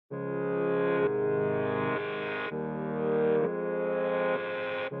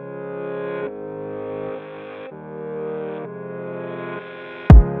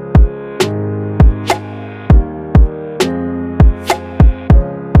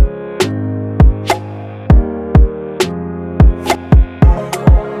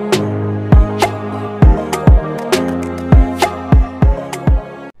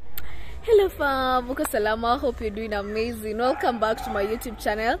Mko salama, hope you're doing amazing. Welcome back to my YouTube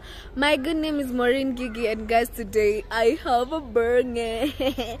channel. My good name is Maureen Gigi, and guys, today I have a banger.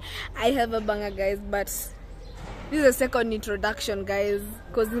 I have a banger, guys, but this is a second introduction, guys,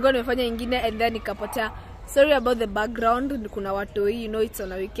 because nilikuwa nimefanya ingine and then nikapotea. Sorry about the background. Kuna watoi, you know it's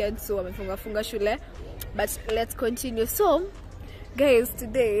on a weekend, so wamefunga shule. But let's continue. So, guys,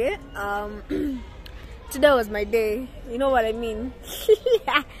 today today was my day. You know what I mean?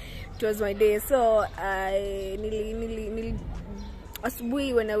 It was my day. So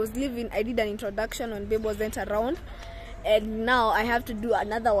asubuhi when I was leaving, I did an introduction when Babe wasn't around, and now I have to do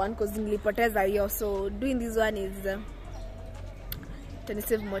another one because nilipoteza hiyo. So doing this one is to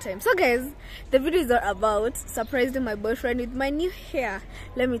save more time. So guys, the video is all about surprising my boyfriend with my new hair.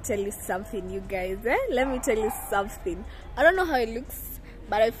 Let me tell you something, you guys. Let me tell you something. I don't know how it looks,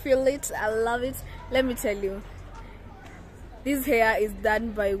 but I feel it. I love it. Let me tell you, this hair is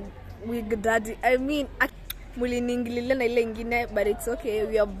done by Wig Daddy. I mean, but it's okay.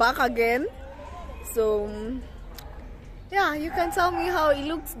 We are back again. So yeah, you can tell me how it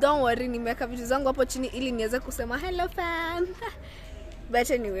looks. Don't worry, nimeweka vitu zangu hapo chini ili niweze kusema hello fan.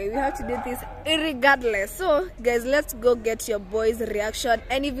 But anyway, we have to do this regardless. So guys, let's go get your boy's reaction.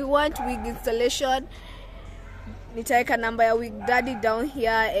 And if you want wig installation, nitaweka number ya Wig Daddy down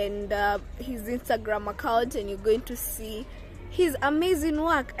here and his Instagram account, and you're going to see his amazing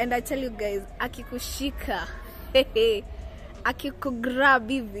work. And I tell you guys, akikushika, akikugrab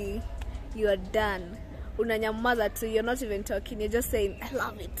hivi, you are done. Unanyamaza tu, you're not even talking, you're just saying I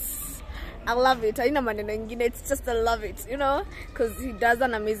love it. I love it. Haina maneno ingine, it's just I love it, you know, because he does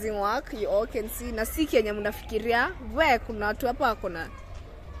an amazing work. You all can see. Na si kenye mnafikiria, we kuna watu hapa kuna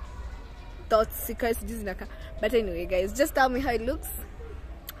thoughts sikai sijizinaka. But anyway guys, just tell me how it looks.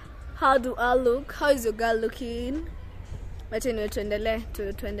 How do I look? How is your girl looking? But anyway,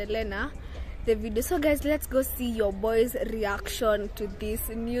 tuendele na the video. So guys, let's go see your boy's reaction to this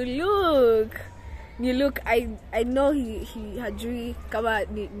new look. I know he hajui kama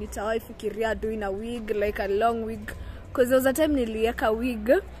nitawai fikiria doing a wig, like a long wig, because there was a time nilieka wig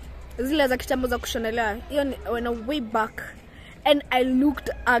zile za kitambo za kushonelea when I way back, and I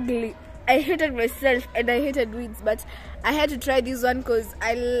looked ugly. I hated myself and I hated wigs, but I had to try this one because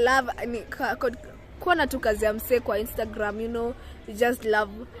I love kuona tu kazi ya msee kwa Instagram, you know, you just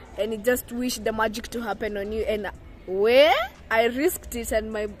love and you just wish the magic to happen on you, and where I risked it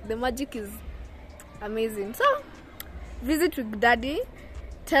and the magic is amazing. So visit Wig Daddy,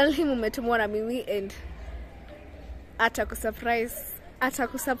 tell him umetumwa na mimi, and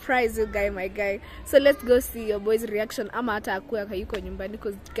atakusurprise you guy, my guy. So let's go see your boy's reaction. Ama hata akuwa hayuko nyumbani,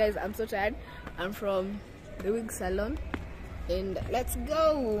 because guys, I'm so tired. I'm from the wig salon, and let's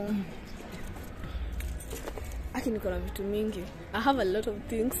go. Aki niko na vitu mingi. I have a lot of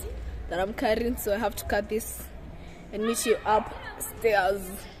things that I'm carrying, so I have to cut this and meet you upstairs.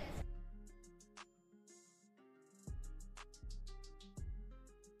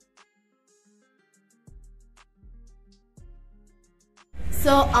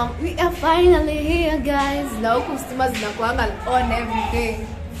 So we are finally here, guys. Na huku stima zinakuanga on every day.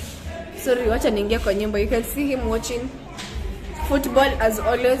 Sorry, wacha niingie kwa nyumba. You can see him watching football as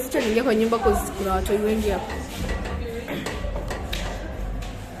always. Wacha niingie kwa nyumba because kuna watu wengi hapa.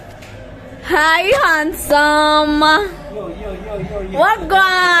 Hi handsome. Yo. What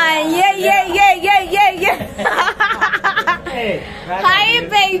going? Yeah. Hey, hi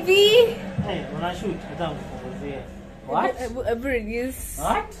baby. Hey, wanna shoot? What?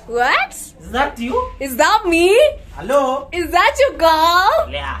 What? Is that you? Is that me? Hello? Is that your girl?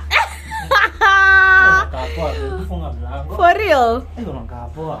 Yeah. For real?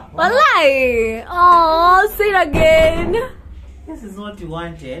 Walai. Oh, say it again. This is what you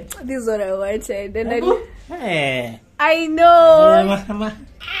wanted. This is what I wanted. And hey. I know. What?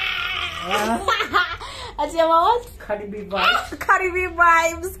 Cardi B vibes. Cardi B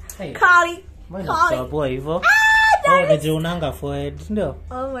vibes. Hey. Cardi. Oh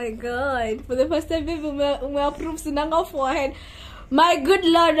my god. For the first time, baby, we approve sinanga forehead. My good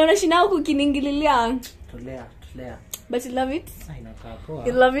lord, unashina kukiningililia. Tulea. But you love it?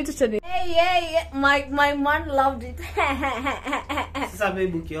 You love it? Hey, my man loved it. Sasa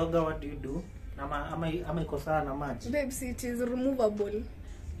baby, ukioga, what do you do? Ama ikosa na maji? Babe, see, it is removable.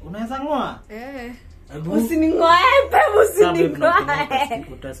 Unaweza ngoa? Usiningoe, babe, usiningoe.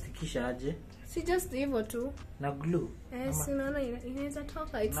 Utastikisha aje? Si just hivyo tu. Na glue? Si unaona inaweza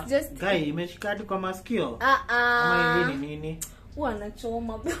toka. It's just guy imeshika hadi kwa masikio. Ama nini?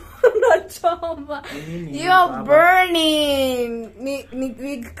 Wanachoma. Unachoma. You're burning. Ni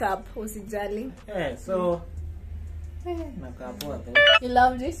wig cap, usijali. So nakapoa. You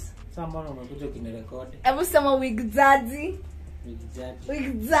love this? Sasa mbona umekuja kunirekodi? Hebu sema wig daddy. Exactly.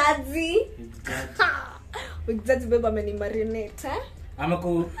 Wig daddy. Exactly. Wig daddy babe ameni marinate, eh?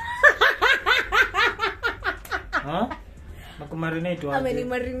 Amaku. Marinate wapi? Ameni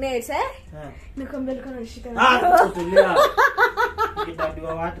marinate, eh? Ha. Nikwambia alikuwa anashika. Tulia.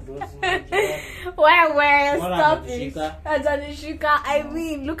 Kitadiwa watu those. Where Wala stop it. ananishika. Atanishika. I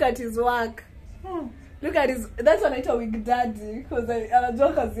mean, look at his work. Look at his, that's what I tell wig daddy because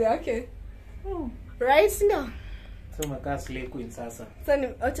anajua kazi yake. Right? No. So umekaa slay queen sasa.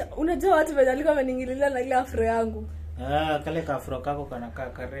 Sasa unajua watu wenye alikuwa ameningililia na ile afro yangu. Kale ka afro kako kanakaa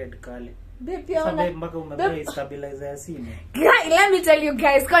ka red kale. Babe pia Sasa una mpaka umebei stabilizer ya simu. Let me tell you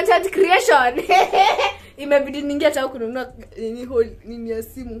guys, content creation. Imebidi ningia hata kununua nini ya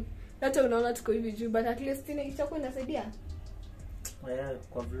simu. Hata unaona tuko hivi juu but at least itakuwa inasaidia.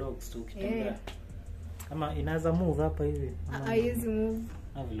 Kwa vlogs tu ukitembea. Ama inaweza move hapa hivi. Haiwezi move.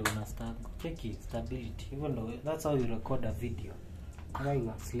 Na vile una start. Check it, stability. Even though that's how you record a video. Kama you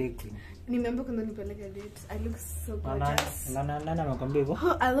are slay queen. Nimeambiwa kwamba nipeleke date. I look so gorgeous. Nani anakuambia hivyo?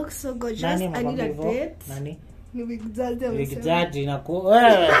 Oh, I look so gorgeous. Nani I need anakuambia a hivyo? date. Nani? Ni wig daddy. Wig daddy na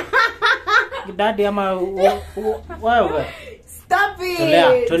daddy ama wewe. Stop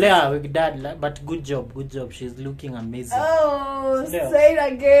it. Tolea wig daddy, but good job. She's looking amazing. Oh, say it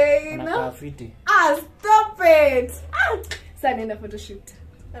again. Anakaa fiti. Stop it. Sasa nenda photoshoot.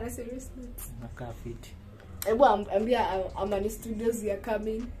 Ana seriously. Anakaa fiti. Ebu ambia Amani Studios are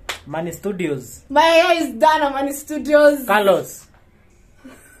coming. Mani Studios. My hair is done, Amani Studios. Carlos.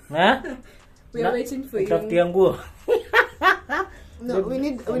 We are waiting for you. Utafutia nguo. No, we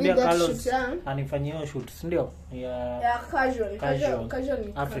need that shoot, yeah. Anifanyia hiyo shoot, si ndio? Yeah, casual.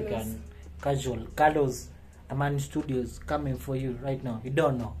 African. Casual. Carlos. Amani Studios coming for you right now. You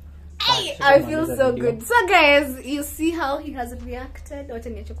don't know. Hey, I feel so good. So guys, you see how he has reacted. Wacha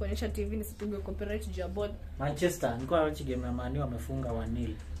niache kuonyesha TV nisipigwe copyright jabot. Manchester, nilikuwa watch game ya Man U wamefunga 1-0.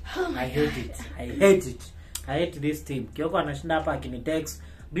 I hate this team. Kioko anashinda hapa akinitext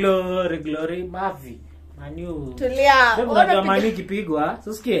glory Mavi. Man U. Tulia. Unajua Man U kipigwa,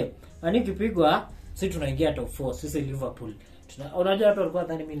 usikie. Man U kipigwa, sisi tunaingia top 4, sisi Liverpool. Unajua watu walikuwa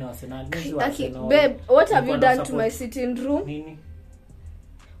dhani mimi na Arsenal. Okay, babe, what have you done to my sitting room? Nini?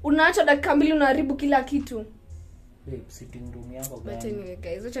 Unaacha dakika 2 unaharibu kila kitu. Babe, sitting room yako gani? But anyway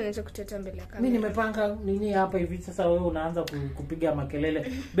guys, acha niache kuteta mbele ya kamera. Mimi nimepanga nini hapa hivi sasa wewe unaanza kupiga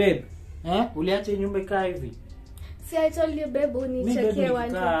makelele. Babe, uliacha nyumba ikaa hivi? See, I told you babe, unichekee 1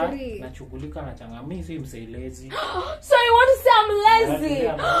 2 3. Nachugulika na changa. Mimi si msailezi. So you want to say I'm lazy?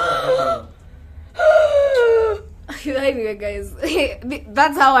 Anyway guys,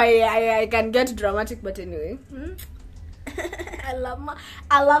 that's how I can get dramatic, but anyway.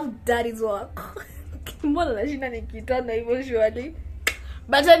 I love daddy's work. Mbona nashinda nikitana hivyo surely.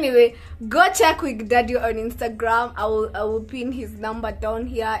 But anyway, go check Wig Daddy on Instagram. I will pin his number down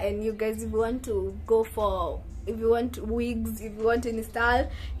here, and you guys, if you want to go for, if you want wigs, if you want any style,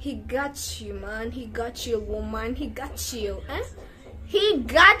 he got you, man. He got you, woman. He got you. He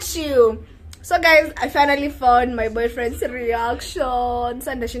got you. So guys, I finally found my boyfriend's reaction.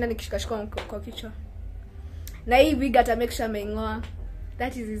 Sasa ndashinda nikishikashika kwa kichwa. Na hii wig ata make sure mengoa.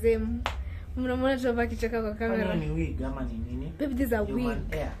 That is his aim. Mnaona tu hapa kicheka kwa kamera. Ni wig ama ni nini? Baby, this is a wig. Human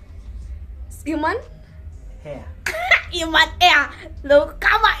hair. Human Hair. Human hair. The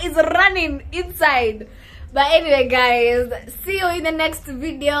camera is running inside. But anyway guys, see you in the next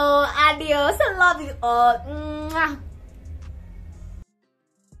video. Adios. I love you all. Mwah.